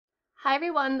Hi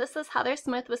everyone, this is Heather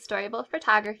Smith with Storyville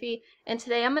Photography, and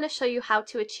today I'm going to show you how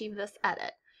to achieve this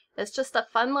edit. It's just a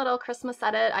fun little Christmas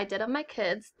edit I did of my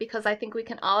kids because I think we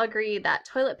can all agree that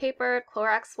toilet paper,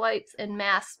 Clorox wipes, and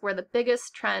masks were the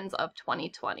biggest trends of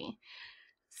 2020.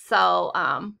 So,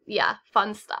 yeah,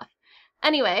 fun stuff.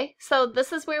 Anyway, so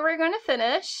this is where we're going to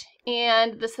finish,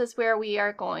 and this is where we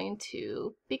are going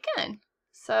to begin.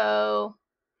 So,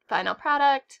 final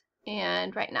product.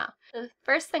 And right now, the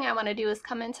first thing I want to do is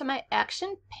come into my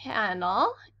action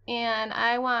panel, and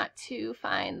I want to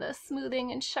find the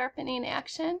smoothing and sharpening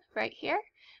action right here.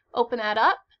 Open that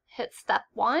up, hit step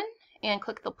 1, and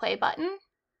click the play button.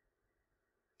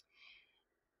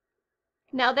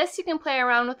 Now this you can play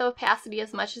around with opacity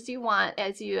as much as you want,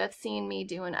 as you have seen me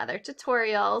do in other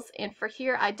tutorials, and for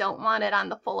here I don't want it on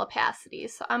the full opacity,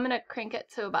 so I'm going to crank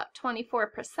it to about 24%,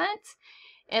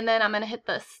 and then I'm going to hit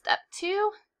the step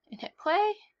 2 and hit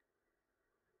play,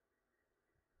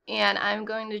 and I'm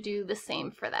going to do the same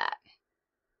for that,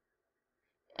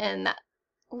 and that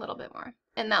a little bit more,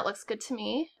 and that looks good to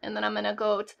me. And then I'm going to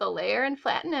go to the layer and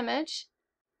flatten image,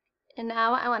 and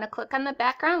now I want to click on the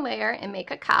background layer and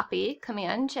make a copy,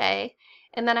 Command J,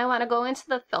 and then I want to go into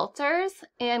the filters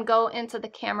and go into the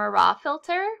camera raw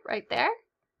filter right there.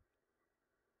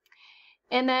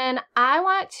 And then I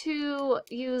want to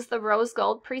use the rose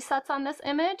gold presets on this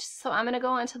image. So I'm going to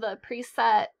go into the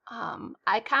preset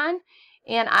icon,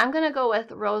 and I'm going to go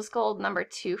with rose gold number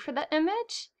 2 for the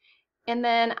image. And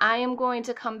then I am going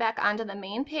to come back onto the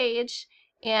main page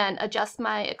and adjust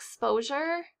my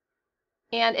exposure.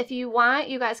 And if you want,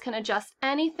 you guys can adjust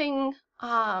anything,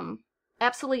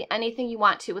 absolutely anything you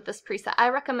want to with this preset. I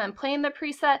recommend playing the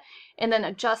preset and then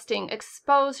adjusting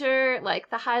exposure, like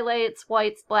the highlights,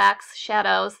 whites, blacks,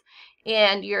 shadows,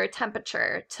 and your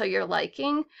temperature to your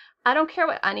liking. I don't care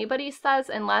what anybody says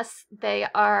unless they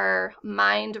are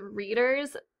mind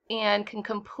readers and can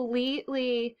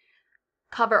completely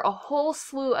cover a whole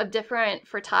slew of different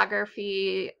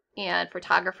photography and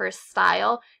photographer's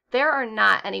style. There are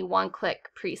not any one-click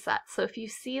presets. So if you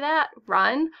see that,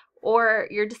 run, or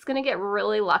you're just going to get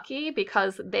really lucky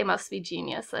because they must be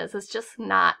geniuses. It's just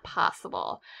not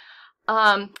possible.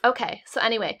 Okay, so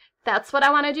anyway, that's what I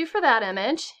want to do for that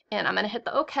image, and I'm going to hit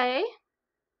the OK.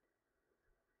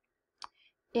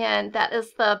 And that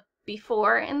is the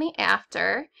before and the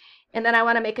after. And then I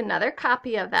want to make another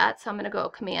copy of that, so I'm going to go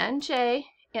Command J,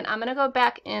 and I'm going to go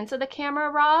back into the camera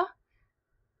raw.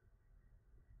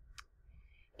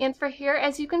 And for here,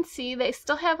 as you can see, they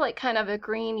still have like kind of a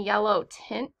green-yellow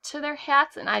tint to their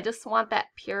hats, and I just want that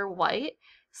pure white.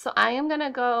 So I am going to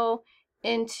go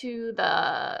into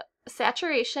the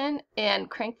saturation and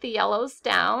crank the yellows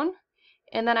down,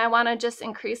 and then I want to just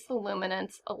increase the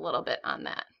luminance a little bit on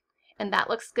that. And that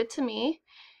looks good to me.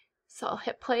 So I'll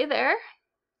hit play there.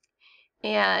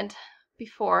 And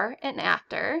before and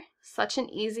after, such an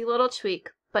easy little tweak,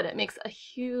 but it makes a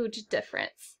huge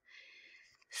difference.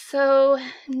 So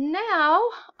now,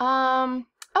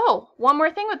 oh, one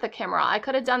more thing with the camera. I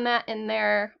could have done that in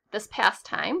there this past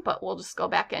time, but we'll just go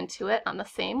back into it on the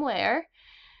same layer.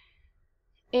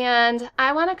 And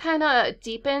I want to kind of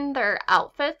deepen their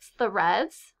outfits, the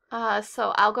reds.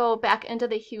 So I'll go back into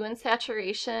the hue and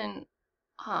saturation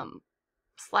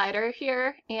slider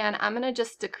here, and I'm going to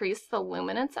just decrease the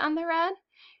luminance on the red.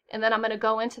 And then I'm going to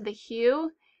go into the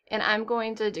hue, and I'm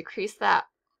going to decrease that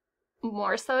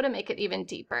more so to make it even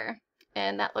deeper,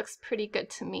 and that looks pretty good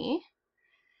to me.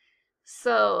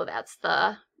 So that's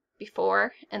the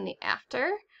before and the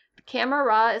after. The camera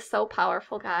raw is so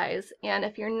powerful, guys, and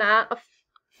if you're not a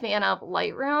fan of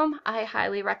Lightroom, I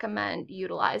highly recommend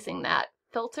utilizing that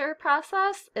filter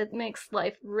process. It makes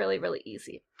life really, really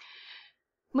easy.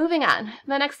 Moving on,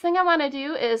 the next thing I want to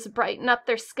do is brighten up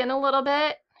their skin a little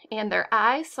bit and their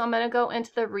eyes, so I'm going to go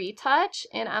into the retouch,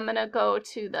 and I'm going to go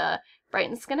to the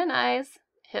Brighten Skin and Eyes,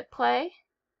 hit play,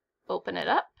 open it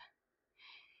up.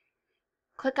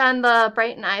 Click on the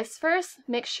Brighten Eyes first.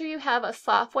 Make sure you have a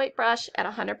soft white brush at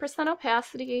 100%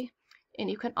 opacity,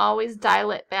 and you can always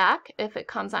dial it back if it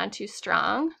comes on too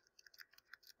strong.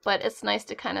 But it's nice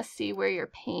to kind of see where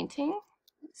you're painting.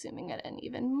 Zooming it in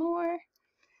even more.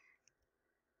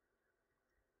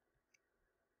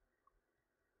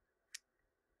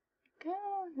 Go,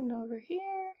 and over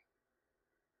here.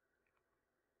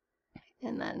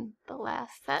 And then the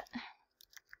last set.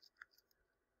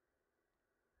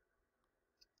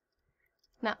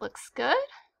 That looks good.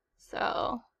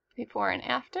 So before and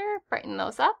after, brighten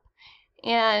those up.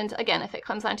 And again, if it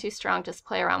comes on too strong, just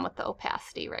play around with the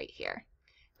opacity right here.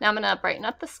 Now I'm going to brighten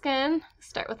up the skin.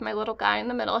 Start with my little guy in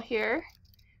the middle here.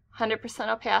 100%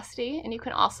 opacity. And you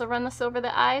can also run this over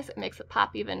the eyes. It makes it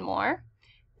pop even more.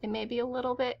 and maybe a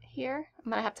little bit here.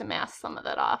 I'm going to have to mask some of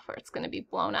that off or it's going to be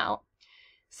blown out.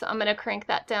 So I'm going to crank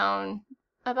that down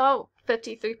about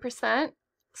 53%,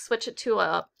 switch it to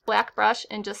a black brush,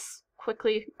 and just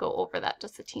quickly go over that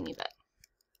just a teeny bit.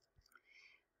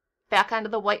 Back onto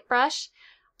the white brush.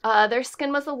 Their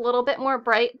skin was a little bit more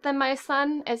bright than my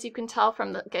son, as you can tell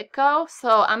from the get-go,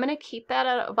 so I'm going to keep that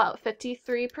at about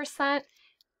 53%.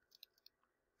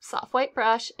 Soft white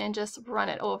brush and just run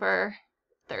it over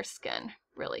their skin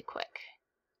really quick.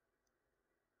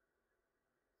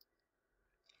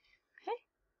 Okay,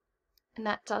 and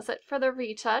that does it for the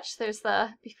retouch. There's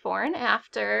the before and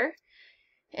after.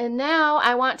 And now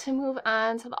I want to move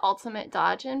on to the ultimate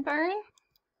dodge and burn.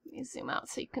 Let me zoom out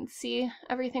so you can see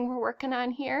everything we're working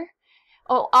on here.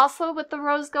 Oh, also with the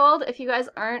rose gold, if you guys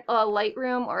aren't a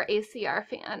Lightroom or ACR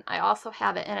fan, I also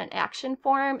have it in an action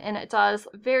form, and it does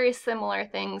very similar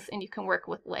things, and you can work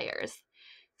with layers.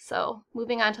 So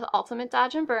moving on to the ultimate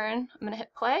dodge and burn, I'm going to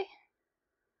hit play.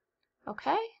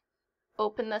 Okay,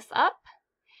 open this up,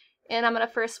 and I'm going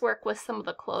to first work with some of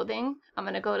the clothing. I'm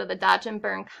going to go to the dodge and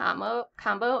burn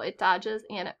combo. It dodges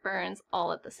and it burns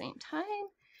all at the same time.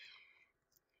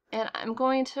 And I'm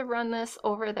going to run this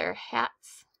over their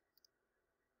hats.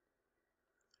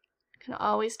 You can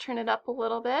always turn it up a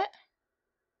little bit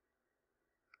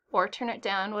or turn it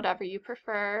down, whatever you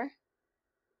prefer.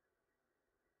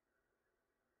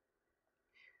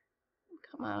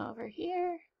 Come on over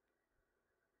here.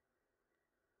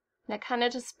 And it kind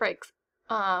of just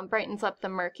brightens up the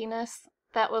murkiness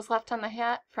that was left on the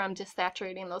hat from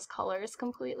desaturating those colors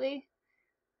completely.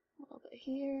 A little bit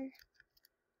here.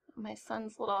 My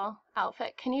son's little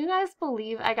outfit. Can you guys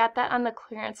believe I got that on the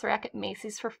clearance rack at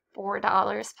Macy's for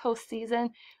 $4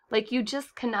 post-season? Like, you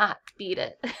just cannot beat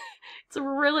it. It's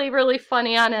really, really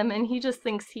funny on him, and he just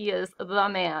thinks he is the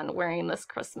man wearing this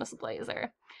Christmas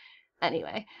blazer.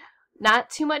 Anyway, not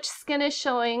too much skin is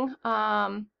showing.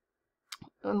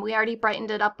 We already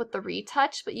brightened it up with the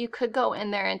retouch, but you could go in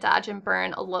there and dodge and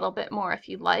burn a little bit more if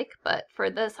you'd like. But for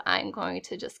this, I'm going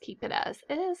to just keep it as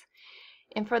is.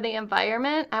 And for the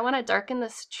environment, I want to darken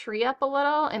this tree up a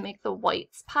little and make the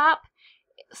whites pop.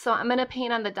 So I'm going to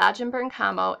paint on the dodge and burn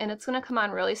combo, and it's going to come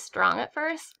on really strong at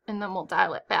first, and then we'll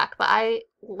dial it back. But I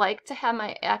like to have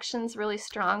my actions really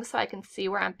strong so I can see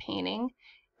where I'm painting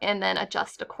and then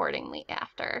adjust accordingly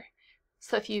after.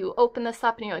 So if you open this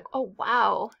up and you're like, oh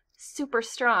wow, super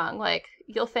strong, like,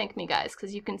 you'll thank me, guys,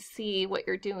 because you can see what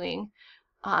you're doing,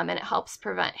 and it helps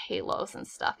prevent halos and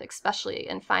stuff, especially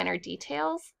in finer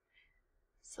details.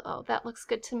 So that looks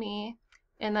good to me.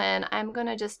 And then I'm going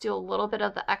to just do a little bit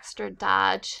of the extra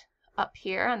dodge up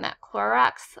here on that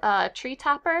Clorox tree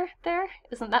topper there.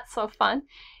 Isn't that so fun?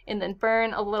 And then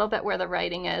burn a little bit where the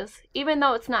writing is. Even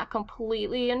though it's not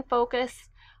completely in focus,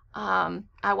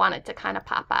 I want it to kind of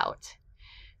pop out.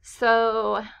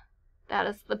 So that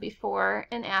is the before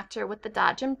and after with the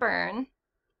dodge and burn.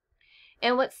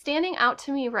 And what's standing out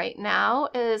to me right now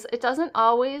is it doesn't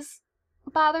always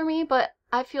bother me, but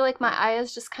I feel like my eye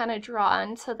is just kind of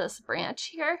drawn to this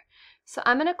branch here. So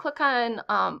I'm going to click on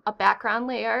a background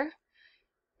layer,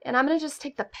 and I'm going to just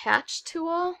take the patch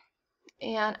tool,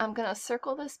 and I'm going to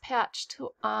circle this patch to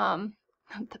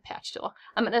the patch tool.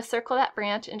 I'm going to circle that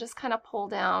branch and just kind of pull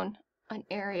down an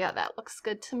area that looks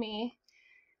good to me.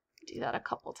 Do that a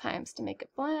couple times to make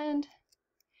it blend.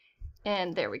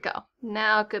 And there we go.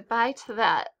 Now goodbye to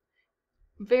that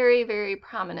very, very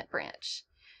prominent branch.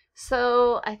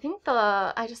 So I think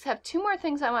I just have two more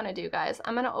things I want to do, guys.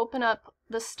 I'm going to open up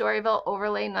the Storyville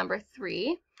overlay number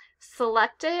 3,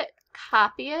 select it,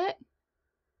 copy it,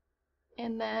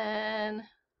 and then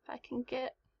if I can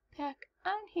get back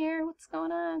on here, what's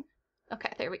going on?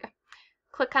 Okay, there we go.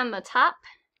 Click on the top,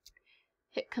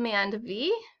 hit Command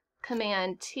V,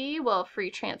 Command T will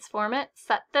free transform it,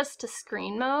 set this to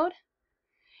screen mode.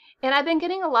 And I've been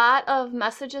getting a lot of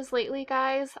messages lately,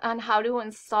 guys, on how to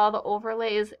install the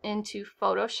overlays into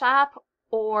Photoshop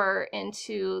or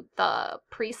into the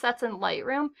presets in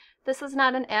Lightroom. This is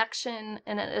not an action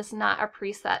and it is not a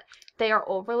preset. They are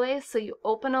overlays, so you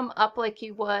open them up like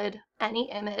you would any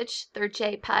image. They're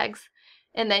JPEGs,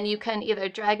 and then you can either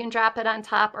drag and drop it on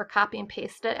top or copy and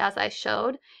paste it as I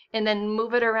showed, and then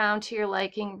move it around to your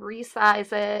liking,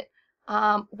 resize it,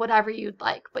 whatever you'd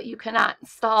like, but you cannot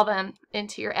install them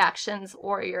into your actions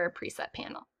or your preset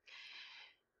panel.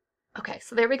 Okay,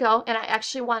 so there we go, and I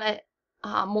actually want it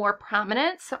more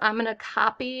prominent, so I'm going to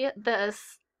copy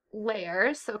this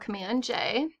layer, so Command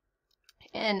J,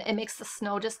 and it makes the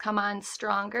snow just come on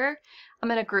stronger. I'm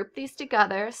going to group these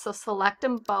together, so select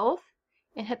them both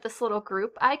and hit this little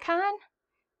group icon,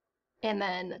 and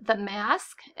then the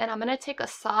mask, and I'm going to take a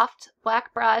soft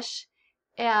black brush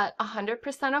at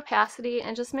 100% opacity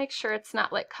and just make sure it's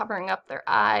not like covering up their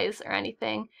eyes or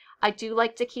anything. I do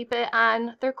like to keep it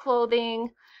on their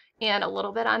clothing and a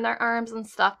little bit on their arms and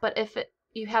stuff, but if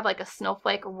you have like a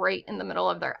snowflake right in the middle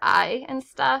of their eye and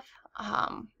stuff,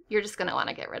 you're just going to want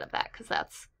to get rid of that because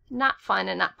that's not fun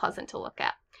and not pleasant to look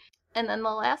at. And then the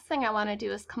last thing I want to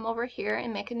do is come over here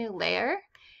and make a new layer.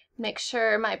 Make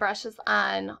sure my brush is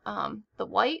on the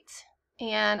white,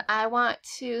 and I want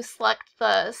to select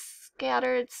the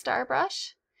Scattered Star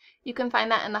brush. You can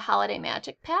find that in the Holiday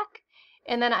Magic Pack.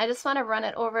 And then I just want to run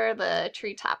it over the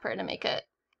tree topper to make it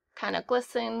kind of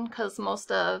glisten, because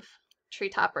most of tree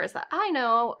toppers that I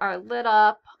know are lit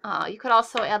up. You could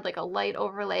also add like a light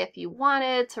overlay if you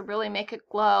wanted to really make it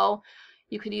glow.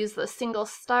 You could use the single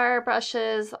star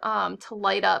brushes to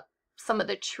light up some of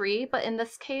the tree, but in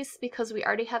this case, because we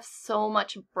already have so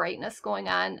much brightness going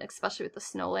on, especially with the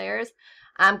snow layers,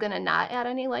 I'm going to not add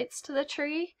any lights to the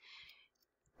tree.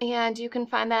 And you can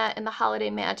find that in the Holiday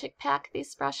Magic Pack,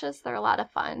 these brushes. They're a lot of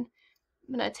fun.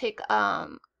 I'm going to take,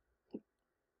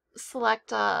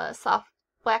 select a soft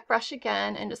black brush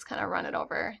again and just kind of run it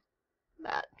over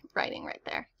that writing right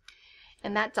there.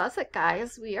 And that does it,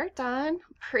 guys. We are done.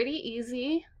 Pretty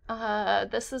easy.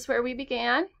 This is where we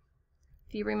began.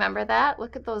 If you remember that,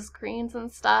 look at those greens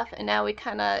and stuff. And now we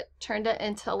kind of turned it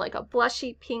into like a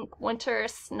blushy pink winter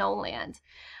snowland.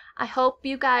 I hope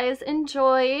you guys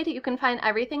enjoyed. You can find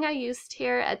everything I used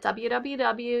here at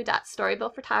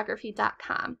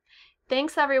www.storyvillephotography.com.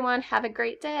 Thanks, everyone. Have a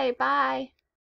great day. Bye.